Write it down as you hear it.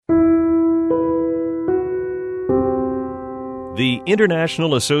The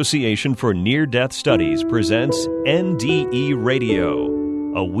International Association for Near-Death Studies presents NDE Radio,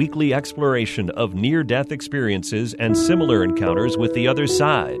 a weekly exploration of near-death experiences and similar encounters with the other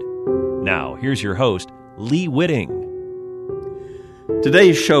side. Now, here's your host, Lee Whitting.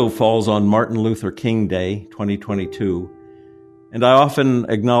 Today's show falls on Martin Luther King Day, 2022, and I often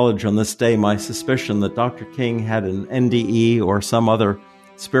acknowledge on this day my suspicion that Dr. King had an NDE or some other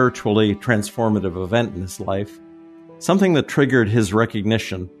spiritually transformative event in his life, something that triggered his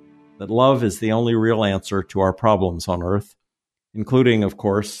recognition that love is the only real answer to our problems on earth, including, of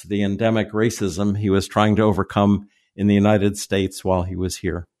course, the endemic racism he was trying to overcome in the United States while he was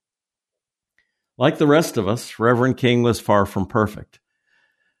here. Like the rest of us, Reverend King was far from perfect.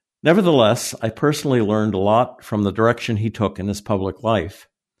 Nevertheless, I personally learned a lot from the direction he took in his public life.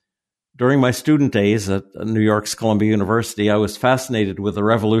 During my student days at New York's Columbia University, I was fascinated with the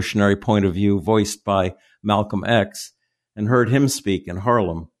revolutionary point of view voiced by Malcolm X and heard him speak in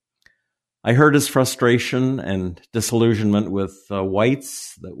Harlem. I heard his frustration and disillusionment with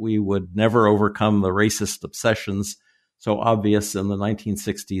whites, that we would never overcome the racist obsessions so obvious in the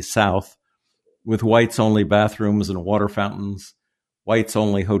 1960s South, with whites-only bathrooms and water fountains,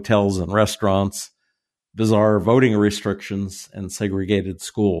 whites-only hotels and restaurants, bizarre voting restrictions, and segregated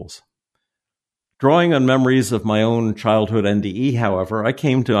schools. Drawing on memories of my own childhood NDE, however, I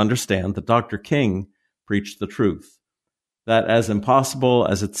came to understand that Dr. King preached the truth, that as impossible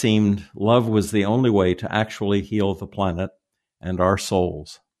as it seemed, love was the only way to actually heal the planet and our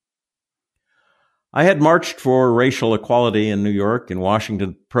souls. I had marched for racial equality in New York and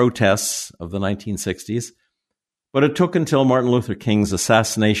Washington protests of the 1960s, but it took until Martin Luther King's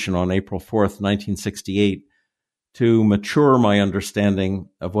assassination on April 4th, 1968, to mature my understanding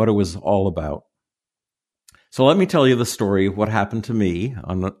of what it was all about. So let me tell you the story of what happened to me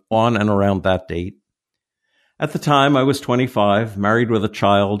on and around that date. At the time, I was 25, married with a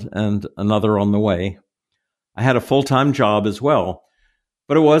child and another on the way. I had a full-time job as well,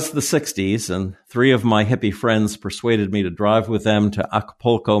 but it was the 60s, and 3 of my hippie friends persuaded me to drive with them to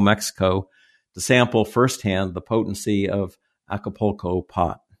Acapulco, Mexico, to sample firsthand the potency of Acapulco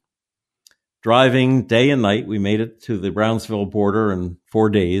pot. Driving day and night, we made it to the Brownsville border in 4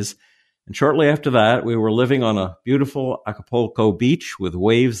 days, and shortly after that, we were living on a beautiful Acapulco beach with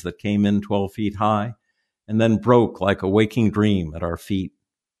waves that came in 12 feet high and then broke like a waking dream at our feet.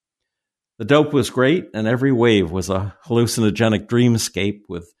 The dope was great, and every wave was a hallucinogenic dreamscape,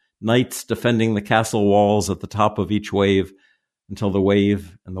 with knights defending the castle walls at the top of each wave until the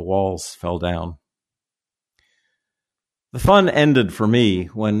wave and the walls fell down. The fun ended for me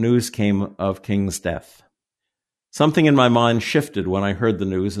when news came of King's death. Something in my mind shifted when I heard the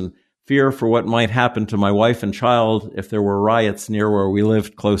news, and fear for what might happen to my wife and child if there were riots near where we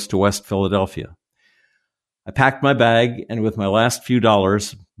lived close to West Philadelphia. I packed my bag and with my last few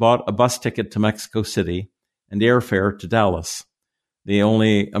dollars bought a bus ticket to Mexico City and airfare to Dallas, the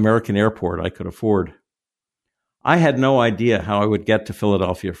only American airport I could afford. I had no idea how I would get to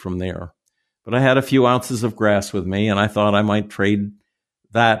Philadelphia from there, but I had a few ounces of grass with me and I thought I might trade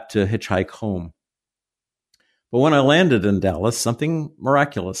that to hitchhike home. But when I landed in Dallas, something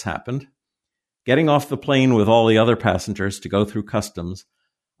miraculous happened. Getting off the plane with all the other passengers to go through customs,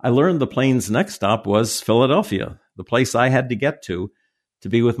 I learned the plane's next stop was Philadelphia, the place I had to get to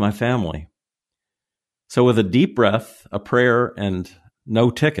be with my family. So with a deep breath, a prayer, and no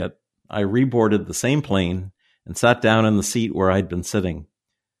ticket, I reboarded the same plane and sat down in the seat where I'd been sitting.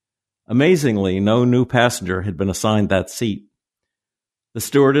 Amazingly, no new passenger had been assigned that seat. The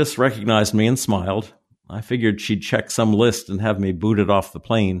stewardess recognized me and smiled. I figured she'd check some list and have me booted off the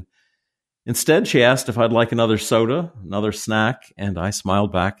plane. Instead, she asked if I'd like another soda, another snack, and I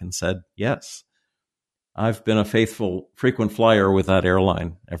smiled back and said yes. I've been a faithful, frequent flyer with that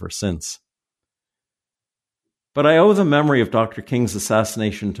airline ever since. But I owe the memory of Dr. King's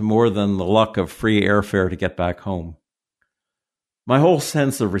assassination to more than the luck of free airfare to get back home. My whole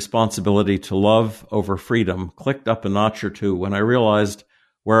sense of responsibility to love over freedom clicked up a notch or two when I realized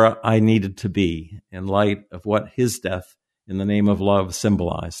where I needed to be in light of what his death in the name of love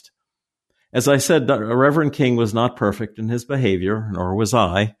symbolized. As I said, Reverend King was not perfect in his behavior, nor was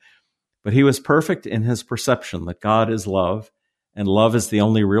I, but he was perfect in his perception that God is love, and love is the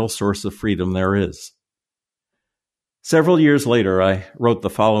only real source of freedom there is. Several years later, I wrote the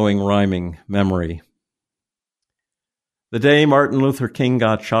following rhyming memory. The day Martin Luther King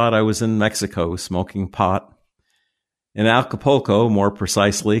got shot, I was in Mexico smoking pot. In Acapulco, more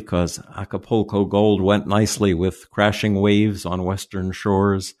precisely, because Acapulco gold went nicely with crashing waves on western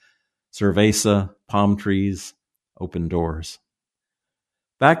shores, cerveza, palm trees, open doors.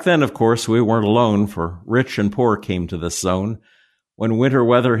 Back then, of course, we weren't alone, for rich and poor came to this zone. When winter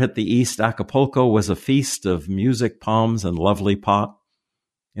weather hit the east, Acapulco was a feast of music, palms, and lovely pot.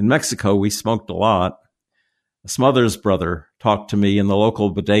 In Mexico, we smoked a lot. A smother's brother talked to me in the local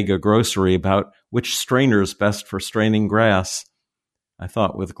bodega grocery about which strainer's best for straining grass. I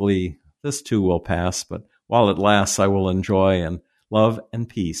thought with glee, this too will pass, but while it lasts, I will enjoy, and love and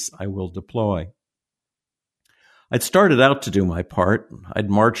peace I will deploy. I'd started out to do my part. I'd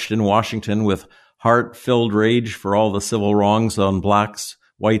marched in Washington with heart-filled rage for all the civil wrongs on blacks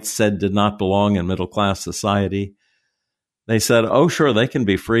whites said did not belong in middle-class society. They said, oh, sure, they can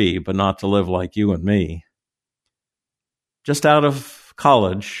be free, but not to live like you and me. Just out of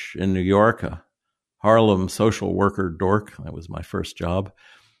college in New York, a Harlem social worker dork, that was my first job,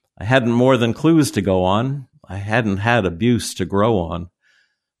 I hadn't more than clues to go on. I hadn't had abuse to grow on.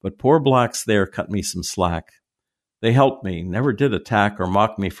 But poor blacks there cut me some slack. They helped me, never did attack or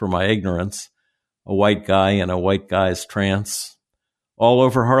mock me for my ignorance. A white guy in a white guy's trance. All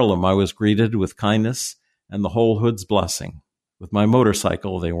over Harlem I was greeted with kindness and the whole hood's blessing. With my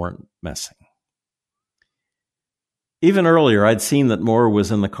motorcycle, they weren't messing. Even earlier, I'd seen that more was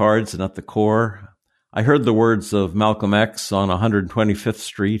in the cards and at the core. I heard the words of Malcolm X on 125th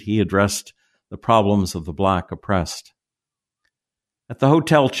Street. He addressed the problems of the black oppressed. At the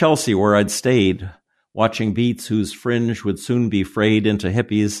Hotel Chelsea, where I'd stayed, watching beats whose fringe would soon be frayed into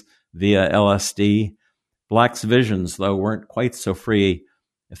hippies via LSD, blacks' visions, though, weren't quite so free.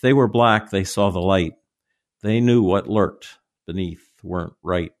 If they were black, they saw the light. They knew what lurked beneath weren't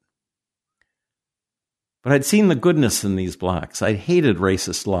right. But I'd seen the goodness in these blacks. I'd hated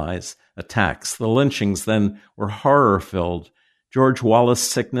racist lies, attacks. The lynchings then were horror-filled. George Wallace'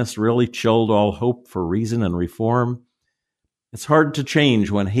 sickness really chilled all hope for reason and reform. It's hard to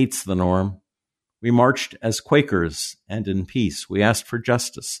change when hate's the norm. We marched as Quakers, and in peace we asked for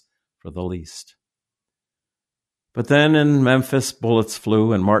justice for the least. But then in Memphis, bullets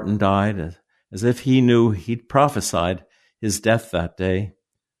flew and Martin died, as if he knew he'd prophesied his death that day.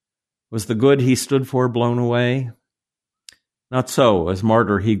 Was the good he stood for blown away? Not so. As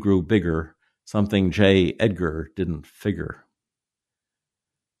martyr he grew bigger, something J. Edgar didn't figure.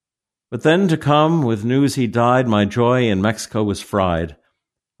 But then to come, with news he died, my joy in Mexico was fried.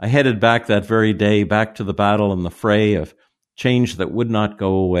 I headed back that very day, back to the battle and the fray of change that would not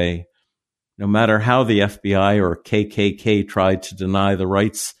go away. No matter how the FBI or KKK tried to deny the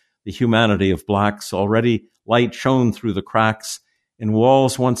rights, the humanity of blacks, already light shone through the cracks in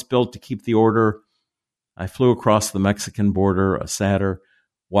walls once built to keep the order. I flew across the Mexican border, a sadder,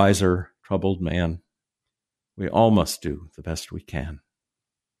 wiser, troubled man. We all must do the best we can.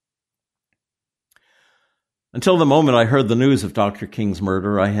 Until the moment I heard the news of Dr. King's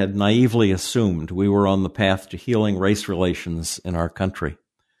murder, I had naively assumed we were on the path to healing race relations in our country.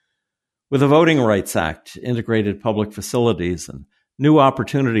 With a Voting Rights Act, integrated public facilities, and new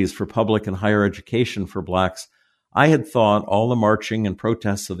opportunities for public and higher education for blacks, I had thought all the marching and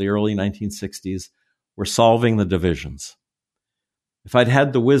protests of the early 1960s were solving the divisions. If I'd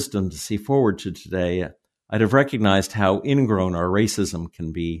had the wisdom to see forward to today, I'd have recognized how ingrown our racism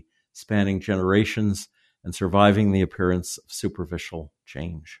can be, spanning generations and surviving the appearance of superficial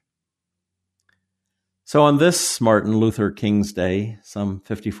change. So on this Martin Luther King's Day, some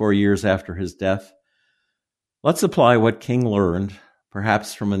 54 years after his death, let's apply what King learned,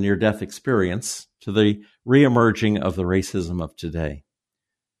 perhaps from a near-death experience, to the re-emerging of the racism of today.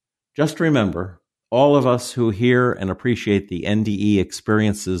 Just remember, all of us who hear and appreciate the NDE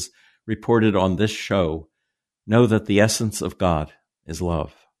experiences reported on this show know that the essence of God is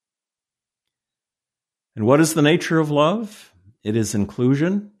love. And what is the nature of love? It is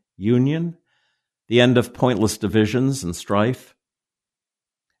inclusion, union, the end of pointless divisions and strife.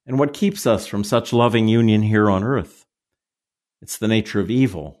 And what keeps us from such loving union here on earth? It's the nature of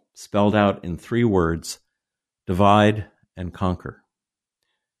evil, spelled out in 3 words: divide and conquer.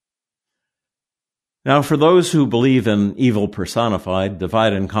 Now, for those who believe in evil personified,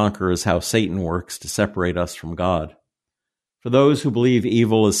 divide and conquer is how Satan works to separate us from God. For those who believe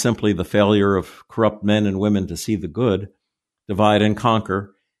evil is simply the failure of corrupt men and women to see the good, divide and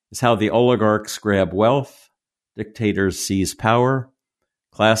conquer is how the oligarchs grab wealth, dictators seize power,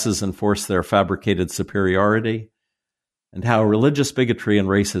 classes enforce their fabricated superiority, and how religious bigotry and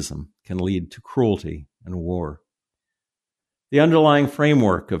racism can lead to cruelty and war. The underlying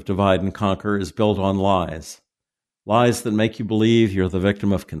framework of divide and conquer is built on lies. Lies that make you believe you're the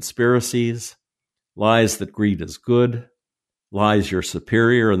victim of conspiracies, lies that greed is good, lies you're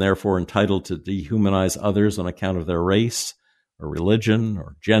superior and therefore entitled to dehumanize others on account of their race or religion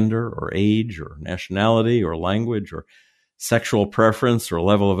or gender or age or nationality or language or sexual preference or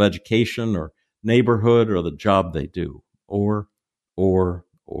level of education or neighborhood or the job they do. Or.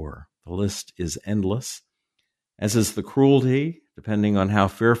 The list is endless, as is the cruelty, depending on how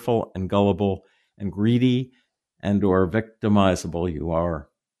fearful and gullible and greedy and or victimizable you are.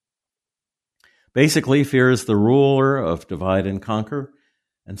 Basically, fear is the ruler of divide and conquer,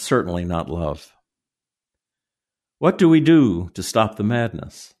 and certainly not love. What do we do to stop the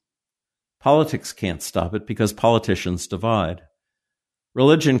madness? Politics can't stop it because politicians divide.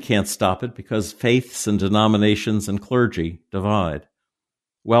 Religion can't stop it because faiths and denominations and clergy divide.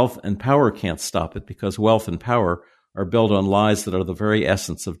 Wealth and power can't stop it because wealth and power are built on lies that are the very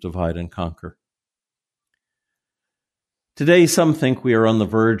essence of divide and conquer. Today, some think we are on the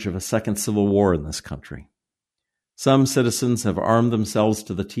verge of a second civil war in this country. Some citizens have armed themselves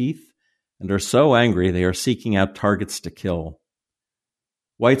to the teeth and are so angry they are seeking out targets to kill.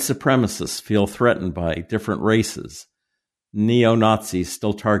 White supremacists feel threatened by different races. Neo-Nazis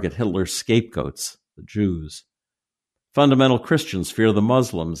still target Hitler's scapegoats, the Jews. Fundamental Christians fear the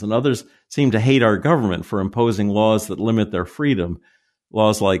Muslims, and others seem to hate our government for imposing laws that limit their freedom,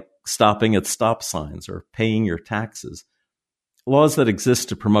 laws like stopping at stop signs or paying your taxes, laws that exist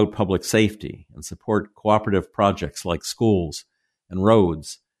to promote public safety and support cooperative projects like schools and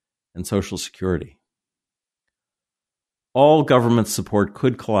roads and Social Security. All government support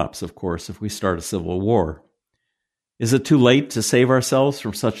could collapse, of course, if we start a civil war. Is it too late to save ourselves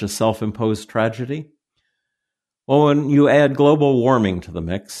from such a self-imposed tragedy? Well, when you add global warming to the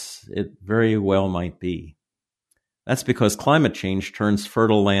mix, it very well might be. That's because climate change turns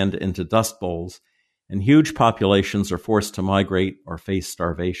fertile land into dust bowls, and huge populations are forced to migrate or face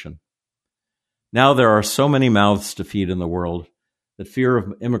starvation. Now there are so many mouths to feed in the world that fear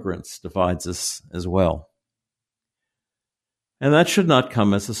of immigrants divides us as well. And that should not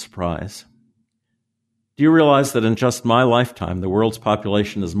come as a surprise. Do you realize that in just my lifetime, the world's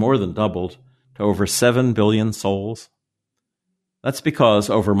population has more than doubled to over 7 billion souls? That's because,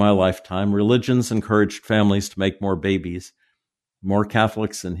 over my lifetime, religions encouraged families to make more babies, more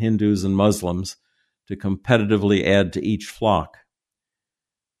Catholics and Hindus and Muslims to competitively add to each flock.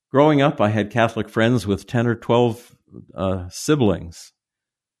 Growing up, I had Catholic friends with 10 or 12 siblings.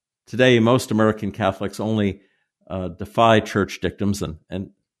 Today, most American Catholics only defy church dictums and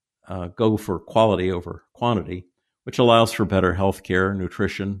go for quality over quantity, which allows for better health care,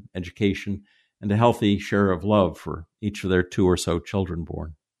 nutrition, education, and a healthy share of love for each of their 2 or so children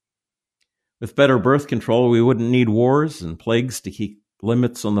born. With better birth control, we wouldn't need wars and plagues to keep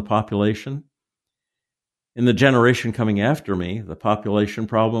limits on the population. In the generation coming after me, the population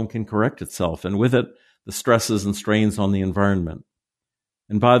problem can correct itself, and with it, the stresses and strains on the environment.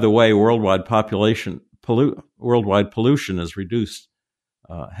 And by the way, worldwide pollution has reduced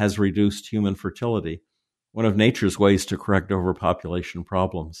human fertility, one of nature's ways to correct overpopulation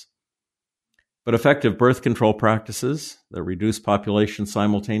problems. But effective birth control practices that reduce population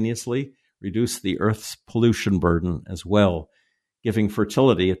simultaneously reduce the Earth's pollution burden as well, giving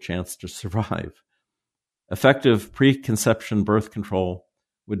fertility a chance to survive. Effective preconception birth control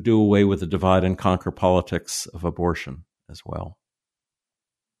would do away with the divide and conquer politics of abortion as well.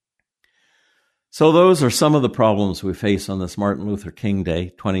 So those are some of the problems we face on this Martin Luther King Day,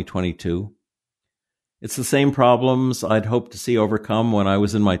 2022. It's the same problems I'd hoped to see overcome when I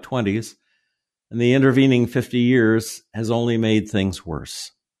was in my 20s, and the intervening 50 years has only made things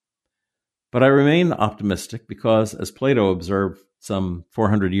worse. But I remain optimistic because, as Plato observed some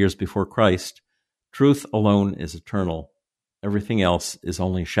 400 years before Christ, truth alone is eternal. Everything else is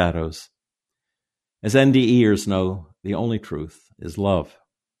only shadows. As NDEers know, the only truth is love.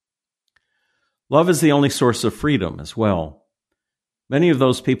 Love is the only source of freedom as well. Many of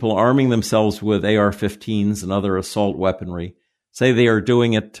those people arming themselves with AR-15s and other assault weaponry say they are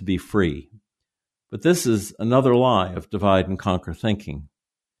doing it to be free. But this is another lie of divide and conquer thinking.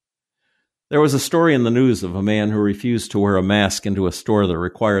 There was a story in the news of a man who refused to wear a mask into a store that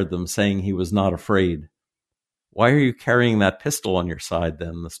required them, saying he was not afraid. "Why are you carrying that pistol on your side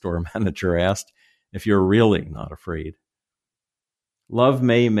then?" the store manager asked, "if you're really not afraid." Love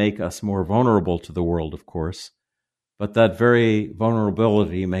may make us more vulnerable to the world, of course, but that very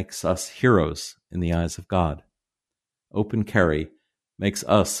vulnerability makes us heroes in the eyes of God. Open carry makes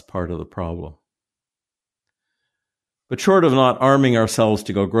us part of the problem. But short of not arming ourselves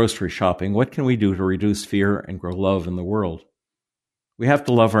to go grocery shopping, what can we do to reduce fear and grow love in the world? We have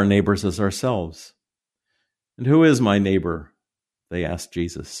to love our neighbors as ourselves. "And who is my neighbor?" they asked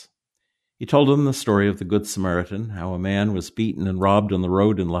Jesus. He told them the story of the Good Samaritan, how a man was beaten and robbed on the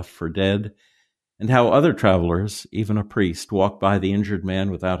road and left for dead, and how other travelers, even a priest, walked by the injured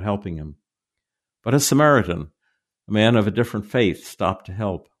man without helping him. But a Samaritan, a man of a different faith, stopped to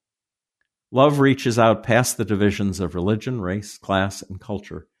help. Love reaches out past the divisions of religion, race, class, and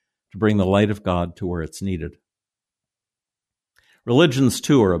culture to bring the light of God to where it's needed. Religions,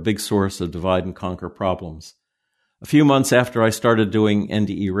 too, are a big source of divide and conquer problems. A few months after I started doing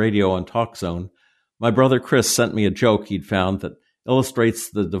NDE radio on TalkZone, my brother Chris sent me a joke he'd found that illustrates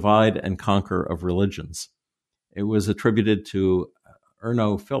the divide and conquer of religions. It was attributed to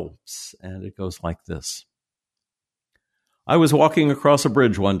Erno Phillips, and it goes like this. I was walking across a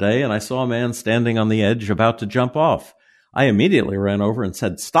bridge one day, and I saw a man standing on the edge about to jump off. I immediately ran over and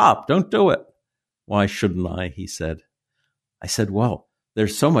said, "Stop, don't do it." "Why shouldn't I?" he said. I said, "Well,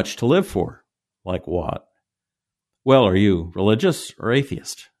 there's so much to live for." "Like what?" "Well, are you religious or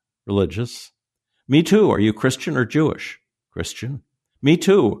atheist?" "Religious." "Me too. Are you Christian or Jewish?" "Christian." "Me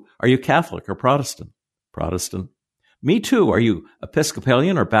too. Are you Catholic or Protestant?" "Protestant." "Me too. Are you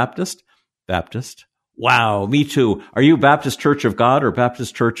Episcopalian or Baptist?" "Baptist." "Wow, me too. Are you Baptist Church of God or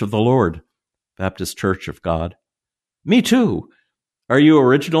Baptist Church of the Lord?" "Baptist Church of God." "Me too. Are you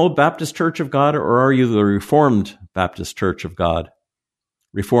Original Baptist Church of God or are you the Reformed Baptist Church of God?"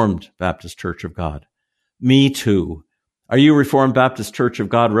 "Reformed Baptist Church of God." "Me too. Are you Reformed Baptist Church of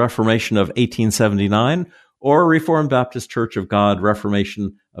God Reformation of 1879 or Reformed Baptist Church of God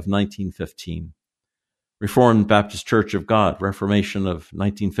Reformation of 1915? "Reformed Baptist Church of God Reformation of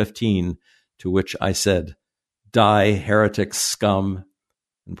 1915, to which I said, "Die, heretic scum,"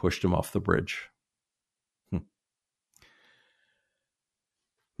 and pushed him off the bridge.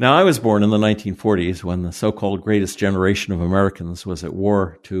 Now, I was born in the 1940s when the so-called greatest generation of Americans was at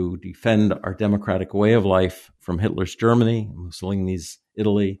war to defend our democratic way of life from Hitler's Germany, Mussolini's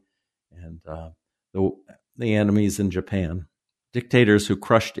Italy, and the enemies in Japan, dictators who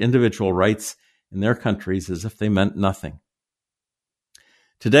crushed individual rights in their countries as if they meant nothing.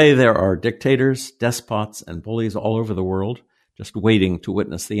 Today, there are dictators, despots, and bullies all over the world, just waiting to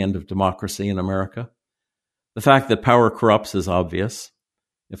witness the end of democracy in America. The fact that power corrupts is obvious,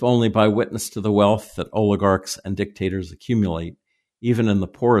 if only by witness to the wealth that oligarchs and dictators accumulate, even in the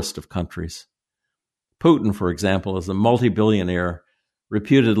poorest of countries. Putin, for example, is a multi-billionaire,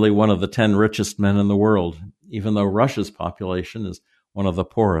 reputedly one of the 10 richest men in the world, even though Russia's population is one of the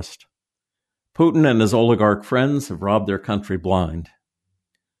poorest. Putin and his oligarch friends have robbed their country blind.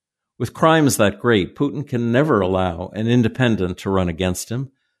 With crimes that great, Putin can never allow an independent to run against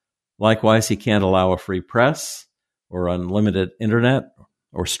him. Likewise, he can't allow a free press or unlimited internet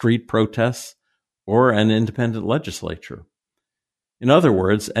or street protests, or an independent legislature. In other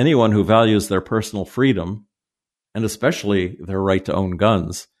words, anyone who values their personal freedom, and especially their right to own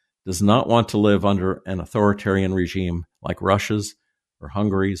guns, does not want to live under an authoritarian regime like Russia's, or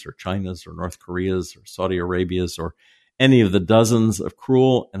Hungary's, or China's, or North Korea's, or Saudi Arabia's, or any of the dozens of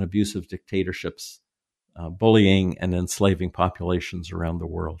cruel and abusive dictatorships bullying and enslaving populations around the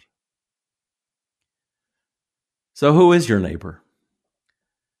world. So who is your neighbor?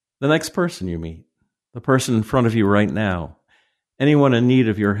 The next person you meet, the person in front of you right now, anyone in need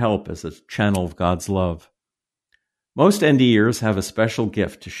of your help as a channel of God's love. Most NDErs have a special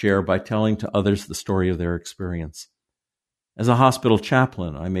gift to share by telling to others the story of their experience. As a hospital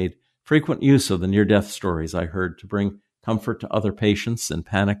chaplain, I made frequent use of the near-death stories I heard to bring comfort to other patients in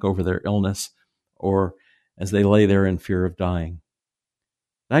panic over their illness or as they lay there in fear of dying.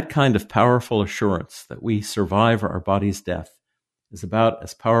 That kind of powerful assurance that we survive our body's death is about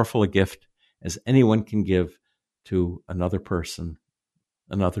as powerful a gift as anyone can give to another person,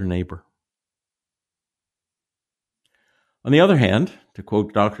 another neighbor. On the other hand, to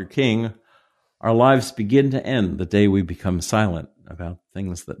quote Dr. King, our lives begin to end the day we become silent about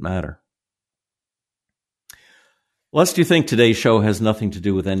things that matter. Lest you think today's show has nothing to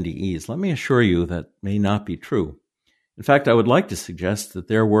do with NDEs, let me assure you that may not be true. In fact, I would like to suggest that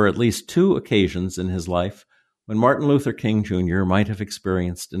there were at least 2 occasions in his life when Martin Luther King Jr. might have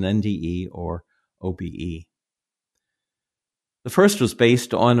experienced an NDE or OBE. The first was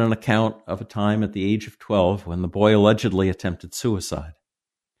based on an account of a time at the age of 12 when the boy allegedly attempted suicide.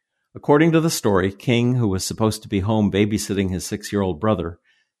 According to the story, King, who was supposed to be home babysitting his 6-year-old brother,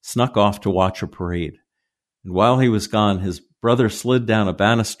 snuck off to watch a parade. And while he was gone, his brother slid down a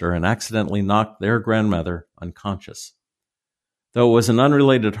banister and accidentally knocked their grandmother unconscious. Though it was an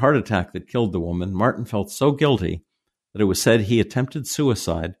unrelated heart attack that killed the woman, Martin felt so guilty that it was said he attempted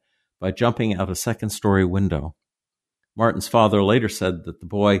suicide by jumping out a second-story window. Martin's father later said that the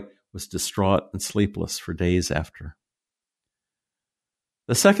boy was distraught and sleepless for days after.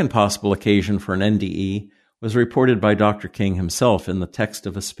 The second possible occasion for an NDE was reported by Dr. King himself in the text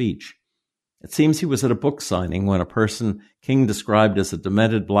of a speech. It seems he was at a book signing when a person King described as a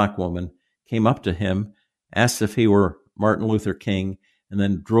demented black woman came up to him asked if he were Martin Luther King, and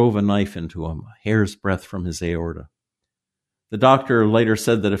then drove a knife into him, a hair's breadth from his aorta. The doctor later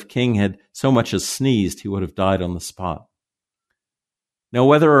said that if King had so much as sneezed, he would have died on the spot. Now,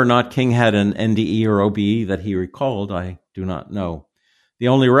 whether or not King had an NDE or OBE that he recalled, I do not know. The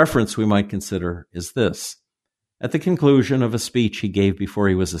only reference we might consider is this. At the conclusion of a speech he gave before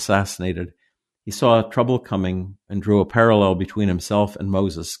he was assassinated, he saw trouble coming and drew a parallel between himself and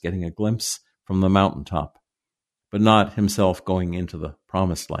Moses getting a glimpse from the mountaintop, but not himself going into the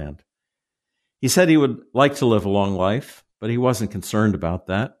promised land. He said he would like to live a long life, but he wasn't concerned about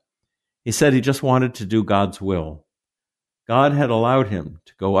that. He said he just wanted to do God's will. God had allowed him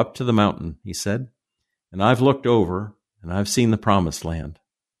to go up to the mountain, he said, and I've looked over and I've seen the promised land.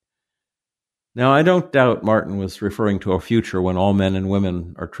 Now, I don't doubt Martin was referring to a future when all men and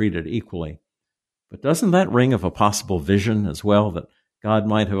women are treated equally. But doesn't that ring of a possible vision as well, that God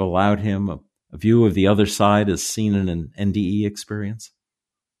might have allowed him a view of the other side as seen in an NDE experience?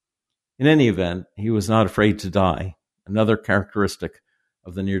 In any event, he was not afraid to die, another characteristic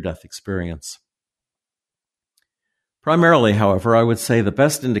of the near-death experience. Primarily, however, I would say the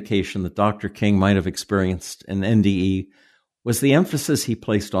best indication that Dr. King might have experienced an NDE was the emphasis he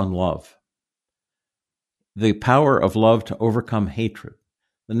placed on love. The power of love to overcome hatred,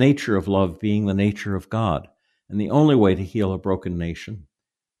 the nature of love being the nature of God, and the only way to heal a broken nation,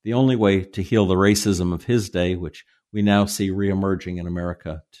 the only way to heal the racism of his day, which we now see reemerging in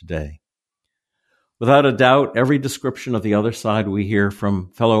America today. Without a doubt, every description of the other side we hear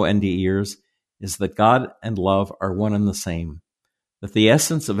from fellow NDEers is that God and love are one and the same, that the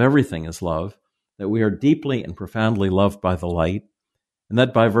essence of everything is love, that we are deeply and profoundly loved by the light, and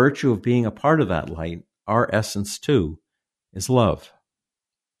that by virtue of being a part of that light, our essence too is love.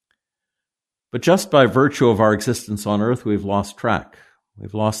 But just by virtue of our existence on earth, we've lost track.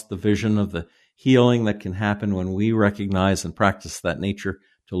 We've lost the vision of the healing that can happen when we recognize and practice that nature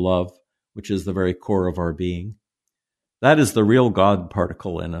to love, which is the very core of our being. That is the real God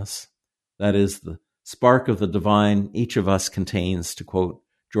particle in us. That is the spark of the divine each of us contains, to quote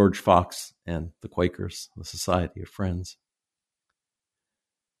George Fox and the Quakers, the Society of Friends.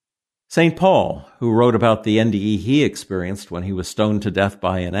 St. Paul, who wrote about the NDE he experienced when he was stoned to death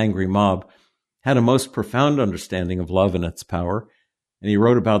by an angry mob, had a most profound understanding of love and its power, and he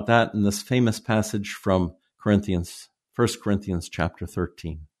wrote about that in this famous passage from 1 Corinthians chapter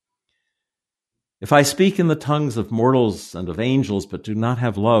 13. If I speak in the tongues of mortals and of angels, but do not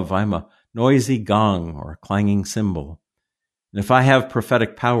have love, I'm a noisy gong or a clanging cymbal. And if I have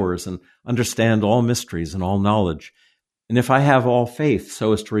prophetic powers and understand all mysteries and all knowledge, and if I have all faith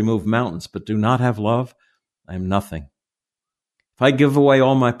so as to remove mountains, but do not have love, I am nothing. If I give away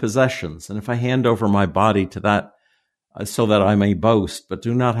all my possessions, and if I hand over my body to that so that I may boast, but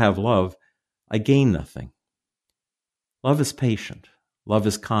do not have love, I gain nothing. Love is patient. Love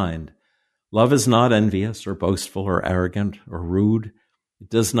is kind. Love is not envious or boastful or arrogant or rude. It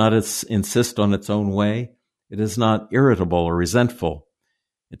does not insist on its own way. It is not irritable or resentful.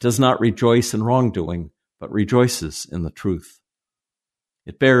 It does not rejoice in wrongdoing, but rejoices in the truth.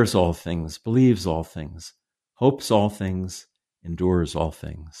 It bears all things, believes all things, hopes all things, endures all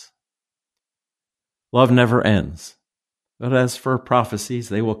things. Love never ends. But as for prophecies,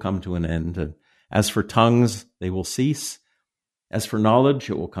 they will come to an end. And as for tongues, they will cease. As for knowledge,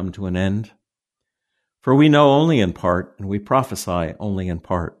 it will come to an end. For we know only in part, and we prophesy only in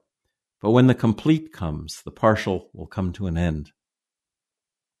part. But when the complete comes, the partial will come to an end.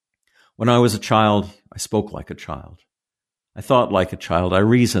 When I was a child, I spoke like a child. I thought like a child. I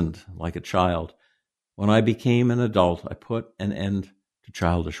reasoned like a child. When I became an adult, I put an end to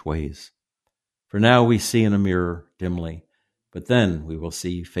childish ways. For now we see in a mirror dimly, but then we will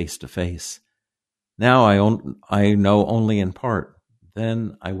see face to face. Now I know only in part.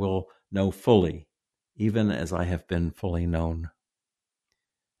 Then I will know fully, even as I have been fully known.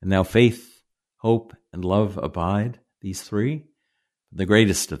 And now faith, hope, and love abide, these three. The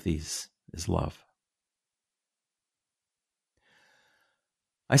greatest of these is love.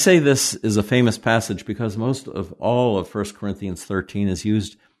 I say this is a famous passage because most of all of 1 Corinthians 13 is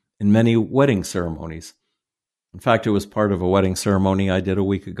used in many wedding ceremonies. In fact, it was part of a wedding ceremony I did a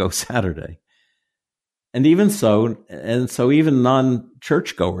week ago Saturday. And so even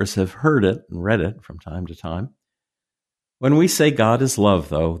non-churchgoers have heard it and read it from time to time. When we say God is love,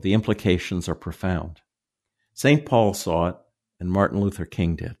 though, the implications are profound. St. Paul saw it, and Martin Luther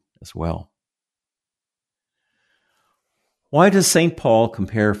King did as well. Why does St. Paul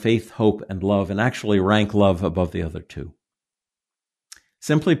compare faith, hope, and love and actually rank love above the other two?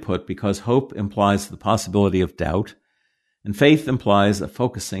 Simply put, because hope implies the possibility of doubt, and faith implies a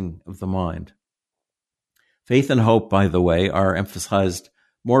focusing of the mind. Faith and hope, by the way, are emphasized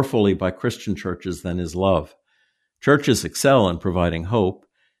more fully by Christian churches than is love. Churches excel in providing hope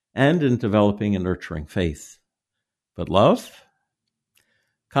and in developing and nurturing faith. But love?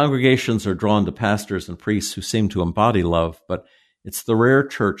 Congregations are drawn to pastors and priests who seem to embody love, but it's the rare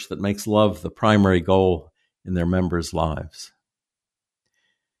church that makes love the primary goal in their members' lives.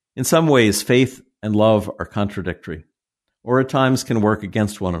 In some ways, faith and love are contradictory, or at times can work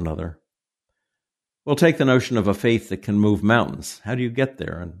against one another. We'll take the notion of a faith that can move mountains. How do you get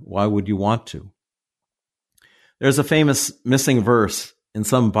there, and why would you want to? There's a famous missing verse in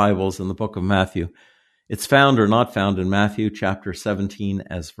some Bibles in the book of Matthew. It's found or not found in Matthew chapter 17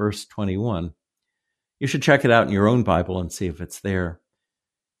 as verse 21. You should check it out in your own Bible and see if it's there.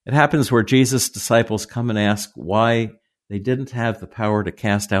 It happens where Jesus' disciples come and ask why they didn't have the power to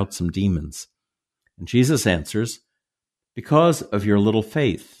cast out some demons. And Jesus answers, "Because of your little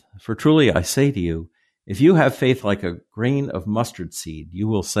faith. For truly I say to you, if you have faith like a grain of mustard seed, you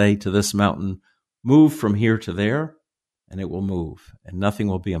will say to this mountain, 'Move from here to there,' and it will move, and nothing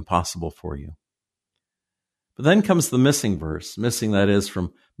will be impossible for you." But then comes the missing verse, missing that is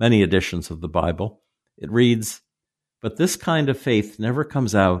from many editions of the Bible. It reads, "But this kind of faith never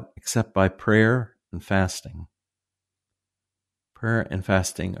comes out except by prayer and fasting." Prayer and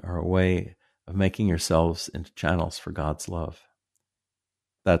fasting are a way of making yourselves into channels for God's love.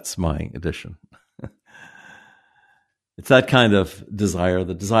 That's my edition. It's that kind of desire,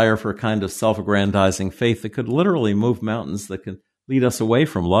 the desire for a kind of self-aggrandizing faith that could literally move mountains, that can lead us away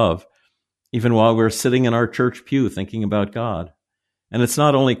from love, even while we're sitting in our church pew thinking about God. And it's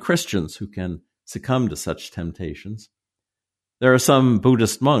not only Christians who can succumb to such temptations. There are some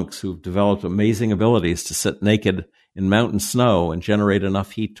Buddhist monks who've developed amazing abilities to sit naked in mountain snow and generate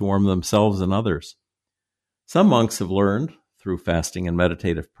enough heat to warm themselves and others. Some monks have learned, through fasting and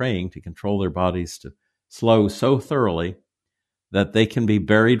meditative praying, to control their bodies to slow so thoroughly that they can be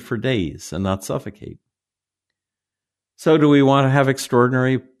buried for days and not suffocate. So do we want to have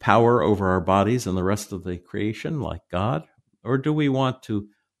extraordinary power over our bodies and the rest of the creation like God? Or do we want to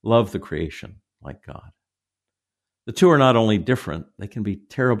love the creation like God? The two are not only different, they can be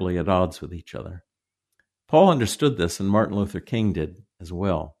terribly at odds with each other. Paul understood this, and Martin Luther King did as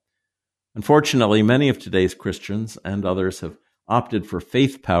well. Unfortunately, many of today's Christians and others have opted for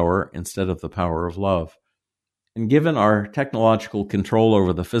faith power instead of the power of love. And given our technological control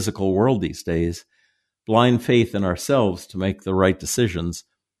over the physical world these days, blind faith in ourselves to make the right decisions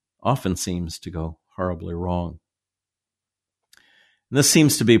often seems to go horribly wrong. And this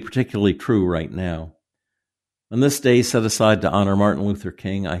seems to be particularly true right now. On this day set aside to honor Martin Luther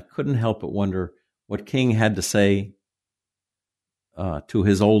King, I couldn't help but wonder what King had to say to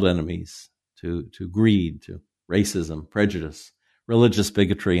his old enemies, to greed, to racism, prejudice, religious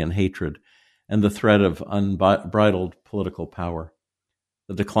bigotry, and hatred, and the threat of unbridled political power,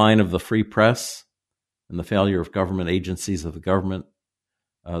 the decline of the free press, and the failure of government agencies of the government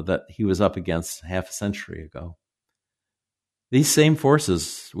that he was up against half a century ago. These same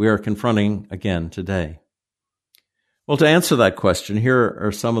forces we are confronting again today. Well, to answer that question, here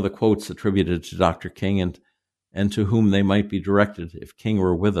are some of the quotes attributed to Dr. King and to whom they might be directed if King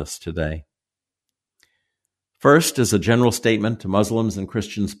were with us today. First, as a general statement to Muslims and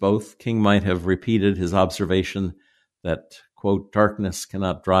Christians both, King might have repeated his observation that, quote, "Darkness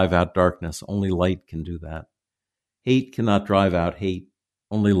cannot drive out darkness, only light can do that. Hate cannot drive out hate,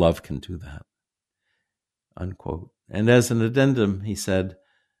 only love can do that," unquote. And as an addendum, he said,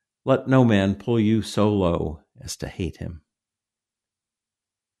 "Let no man pull you so low as to hate him."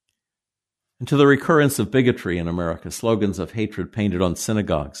 And to the recurrence of bigotry in America, slogans of hatred painted on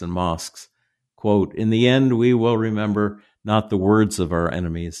synagogues and mosques, quote, "In the end, we will remember not the words of our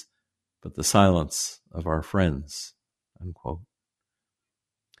enemies, but the silence of our friends," unquote.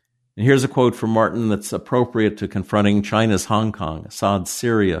 And here's a quote from Martin that's appropriate to confronting China's Hong Kong, Assad's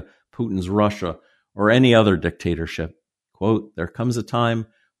Syria, Putin's Russia, or any other dictatorship. Quote, "There comes a time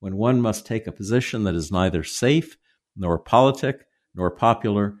when one must take a position that is neither safe, nor politic, nor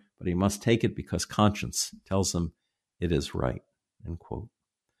popular, but he must take it because conscience tells him it is right," end quote.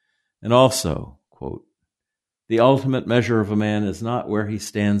 And also, quote, "The ultimate measure of a man is not where he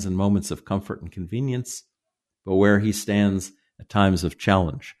stands in moments of comfort and convenience, but where he stands at times of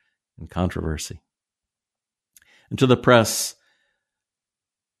challenge and controversy." And to the press,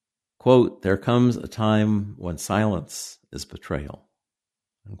 quote, "There comes a time when silence is betrayal,"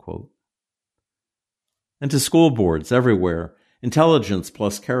 unquote. And to school boards everywhere, intelligence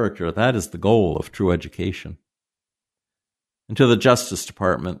plus character, that is the goal of true education. And to the Justice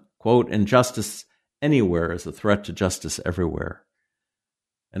Department, quote, "Injustice anywhere is a threat to justice everywhere."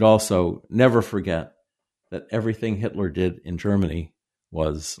 And also, never forget that everything Hitler did in Germany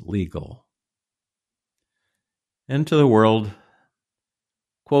was legal. And to the world,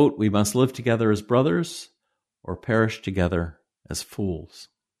 quote, we must live together as brothers or perish together as fools,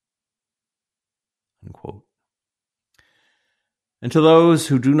 unquote. And to those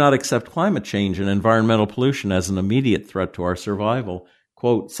who do not accept climate change and environmental pollution as an immediate threat to our survival,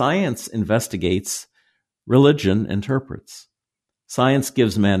 quote, science investigates, religion interprets. Science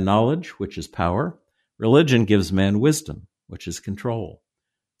gives man knowledge, which is power. Religion gives man wisdom, which is control.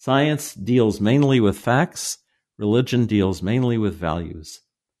 Science deals mainly with facts. Religion deals mainly with values.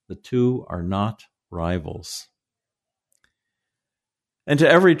 The two are not rivals. And to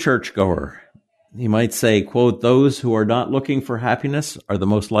every churchgoer, he might say, quote, those who are not looking for happiness are the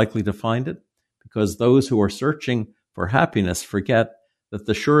most likely to find it, because those who are searching for happiness forget that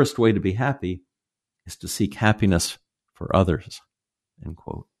the surest way to be happy is to seek happiness for others, end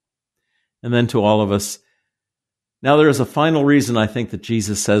quote. And then to all of us, now there is a final reason I think that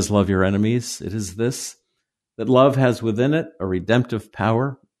Jesus says, love your enemies. It is this, that love has within it a redemptive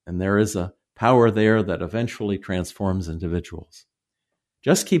power, and there is a power there that eventually transforms individuals.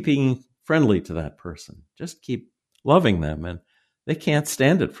 Just keep being friendly to that person. Just keep loving them, and they can't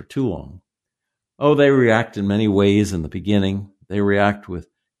stand it for too long. Oh, they react in many ways in the beginning. They react with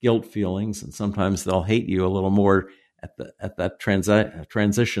guilt feelings, and sometimes they'll hate you a little more at that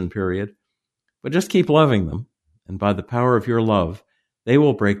transition period. But just keep loving them, and by the power of your love, they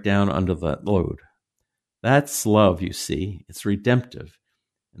will break down under that load. That's love, you see. It's redemptive.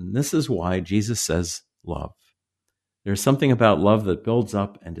 And this is why Jesus says love. There's something about love that builds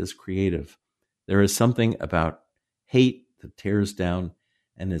up and is creative. There is something about hate that tears down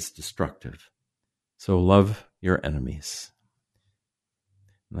and is destructive. So love your enemies.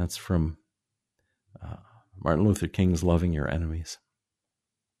 And that's from Martin Luther King's Loving Your Enemies.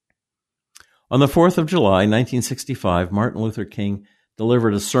 On the 4th of July, 1965, Martin Luther King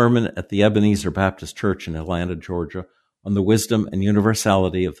delivered a sermon at the Ebenezer Baptist Church in Atlanta, Georgia, on the wisdom and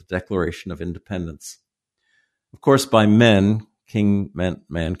universality of the Declaration of Independence. Of course, by men, King meant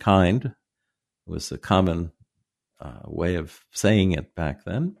mankind. It was a common way of saying it back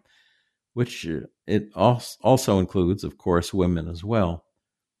then, which it also includes, of course, women as well.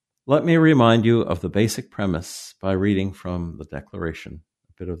 Let me remind you of the basic premise by reading from the Declaration,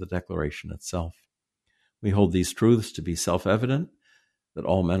 a bit of the Declaration itself. We hold these truths to be self-evident, that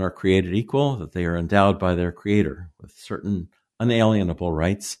all men are created equal, that they are endowed by their Creator with certain unalienable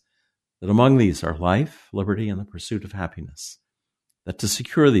rights, that among these are life, liberty, and the pursuit of happiness, that to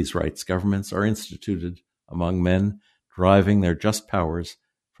secure these rights, governments are instituted among men, deriving their just powers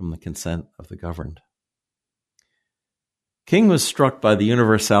from the consent of the governed. King was struck by the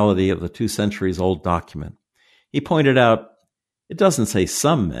universality of the 2 centuries-old document. He pointed out, it doesn't say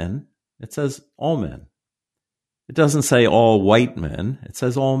some men, it says all men. It doesn't say all white men, it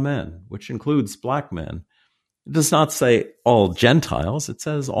says all men, which includes black men. It does not say all Gentiles, it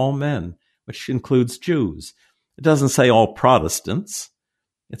says all men, which includes Jews. It doesn't say all Protestants,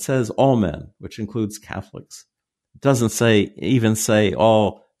 it says all men, which includes Catholics. It doesn't even say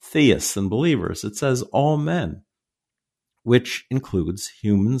all theists and believers, it says all men, which includes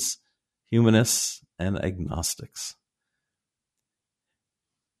humanists, and agnostics.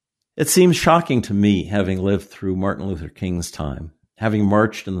 It seems shocking to me, having lived through Martin Luther King's time, having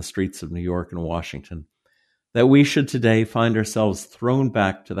marched in the streets of New York and Washington, that we should today find ourselves thrown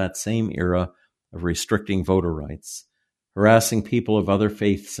back to that same era of restricting voter rights, harassing people of other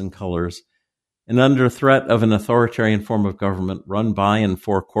faiths and colors, and under threat of an authoritarian form of government run by and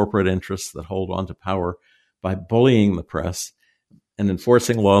for corporate interests that hold on to power by bullying the press and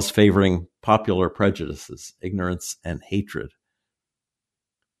enforcing laws favoring popular prejudices, ignorance, and hatred.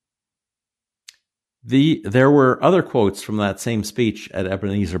 There were other quotes from that same speech at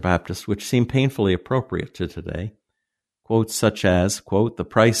Ebenezer Baptist which seem painfully appropriate to today. Quotes such as, quote, the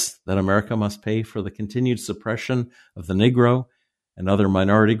price that America must pay for the continued suppression of the Negro and other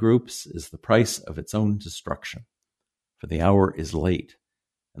minority groups is the price of its own destruction. For the hour is late,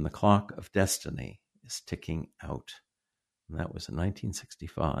 and the clock of destiny is ticking out. And that was in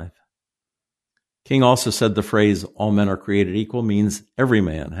 1965. King also said the phrase, all men are created equal, means every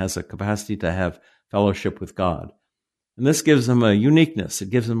man has a capacity to have fellowship with God. And this gives them a uniqueness, it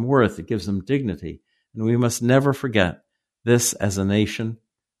gives them worth, it gives them dignity. And we must never forget this as a nation.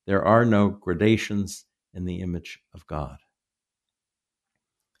 There are no gradations in the image of God.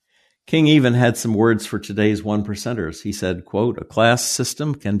 King even had some words for today's one-percenters. He said, quote, a class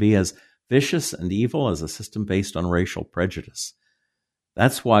system can be as vicious and evil as a system based on racial prejudice.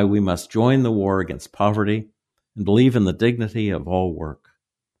 That's why we must join the war against poverty and believe in the dignity of all work.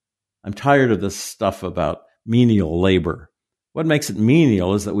 I'm tired of this stuff about menial labor. What makes it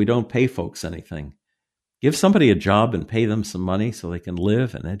menial is that we don't pay folks anything. Give somebody a job and pay them some money so they can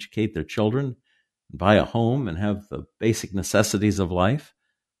live and educate their children, and buy a home and have the basic necessities of life.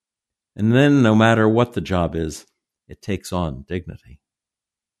 And then, no matter what the job is, it takes on dignity.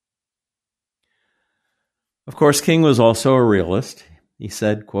 Of course, King was also a realist. He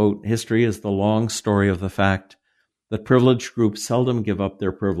said, quote, "History is the long story of the fact that privileged groups seldom give up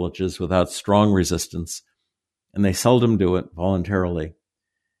their privileges without strong resistance, and they seldom do it voluntarily.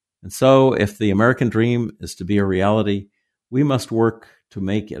 And so, if the American dream is to be a reality, we must work to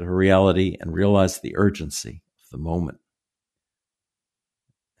make it a reality and realize the urgency of the moment."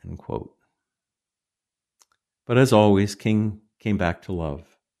 End quote. But as always, King came back to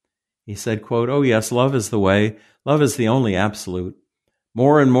love. He said, quote, "Oh yes, love is the way. Love is the only absolute.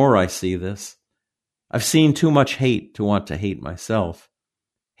 More and more I see this. I've seen too much hate to want to hate myself.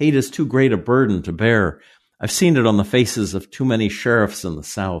 Hate is too great a burden to bear. I've seen it on the faces of too many sheriffs in the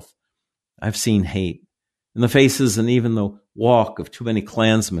South. I've seen hate in the faces and even the walk of too many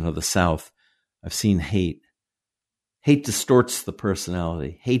Klansmen of the South. I've seen hate. Hate distorts the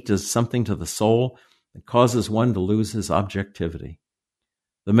personality. Hate does something to the soul that causes one to lose his objectivity.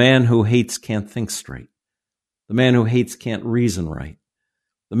 The man who hates can't think straight. The man who hates can't reason right.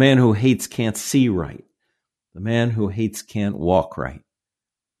 The man who hates can't see right. The man who hates can't walk right.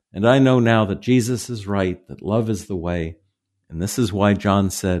 And I know now that Jesus is right, that love is the way, and this is why John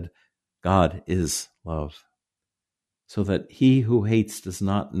said, God is love, so that he who hates does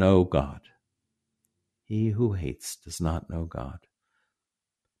not know God. He who hates does not know God.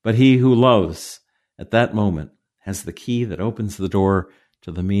 But he who loves at that moment has the key that opens the door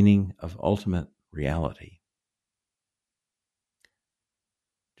to the meaning of ultimate reality.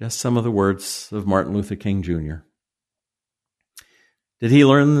 Just some of the words of Martin Luther King Jr. Did he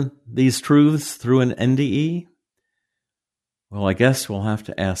learn these truths through an NDE? Well, I guess we'll have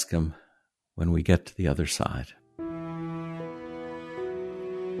to ask him when we get to the other side.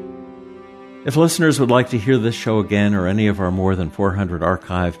 If listeners would like to hear this show again or any of our more than 400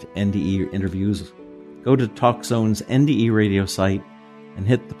 archived NDE interviews, go to TalkZone's NDE radio site and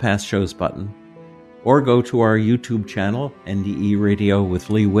hit the Past Shows button, or go to our YouTube channel, NDE Radio with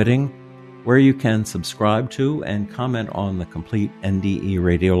Lee Witting, where you can subscribe to and comment on the complete NDE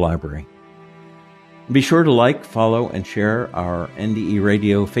Radio library. Be sure to like, follow, and share our NDE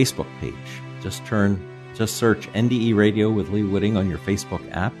Radio Facebook page. Just search NDE Radio with Lee Witting on your Facebook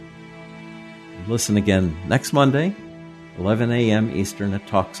app. And listen again next Monday, 11 a.m. Eastern at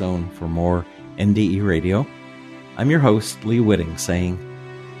TalkZone for more NDE Radio. I'm your host, Lee Witting, saying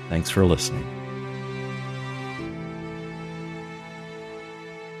thanks for listening.